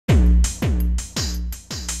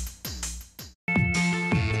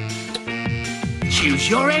Choose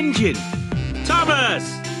your engine. Thomas.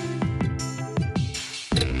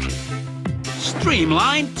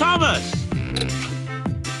 Streamline Thomas.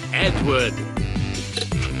 Edward.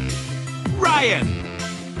 Ryan.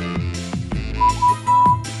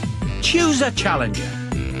 Choose a challenger.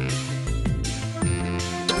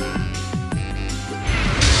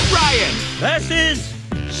 Ryan versus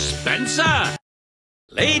Spencer.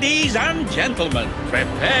 Ladies and gentlemen,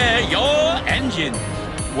 prepare your engines.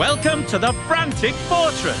 Welcome to the Frantic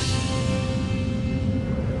Fortress.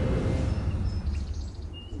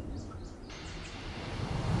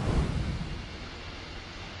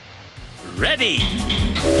 Ready?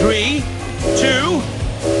 3, 2,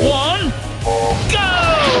 1, go!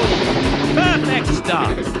 Perfect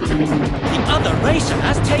start. The other racer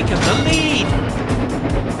has taken the lead.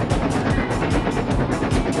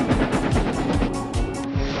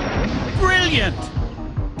 Brilliant!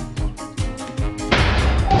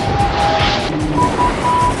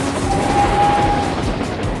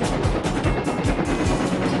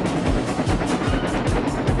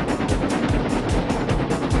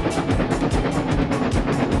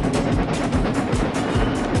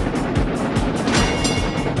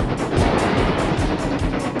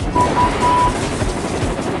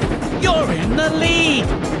 You're in the lead!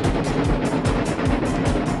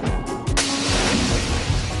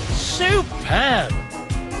 Superb!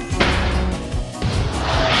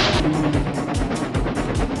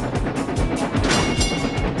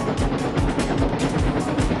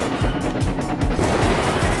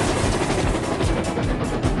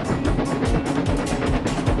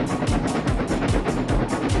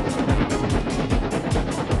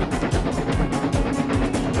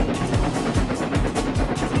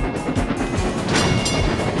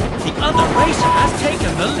 The other racer has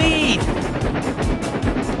taken the lead.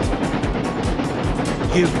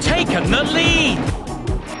 You've taken the lead!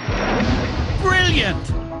 Brilliant!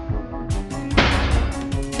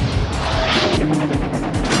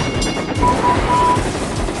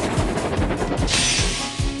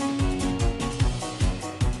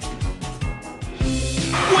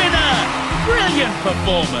 Winner! Brilliant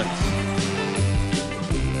performance!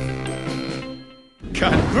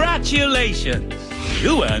 Congratulations!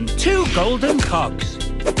 You earned 2 golden cogs.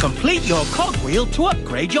 Complete your cogwheel to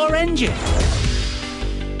upgrade your engine.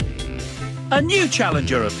 A new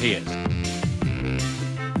challenger appears.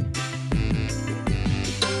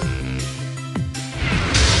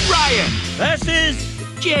 Ryan versus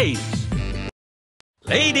James.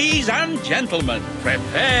 Ladies and gentlemen,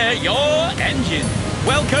 prepare your engines.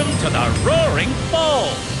 Welcome to the Roaring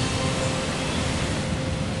Falls.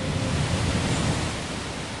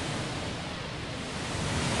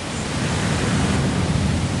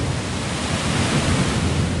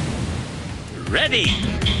 Ready?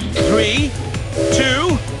 3,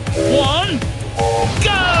 2, 1,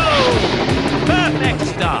 go! Perfect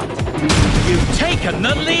start. You've taken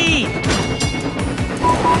the lead.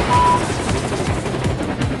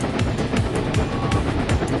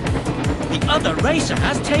 The other racer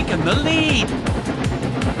has taken the lead.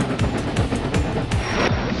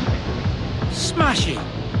 Splashy.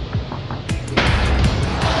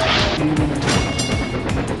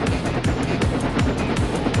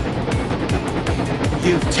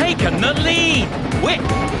 You've taken the lead! Quick!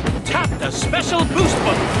 Tap the special boost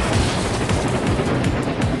button!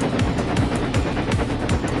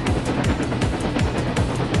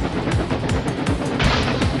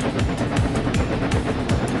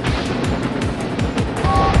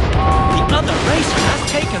 The other racer has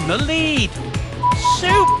taken the lead!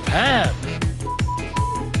 Superb!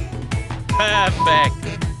 Perfect!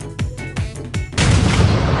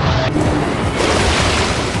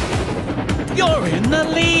 You're in the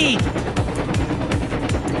lead!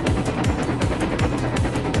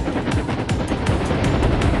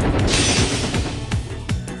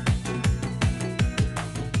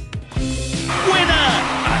 Winner!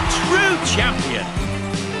 A true champion!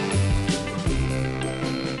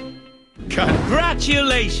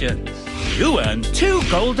 Congratulations! You earned 2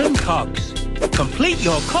 golden cogs. Complete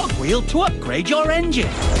your cogwheel to upgrade your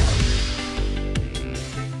engine.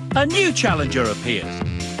 A new challenger appears.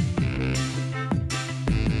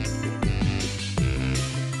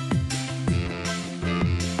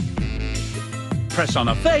 Press on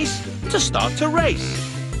a face to start to race.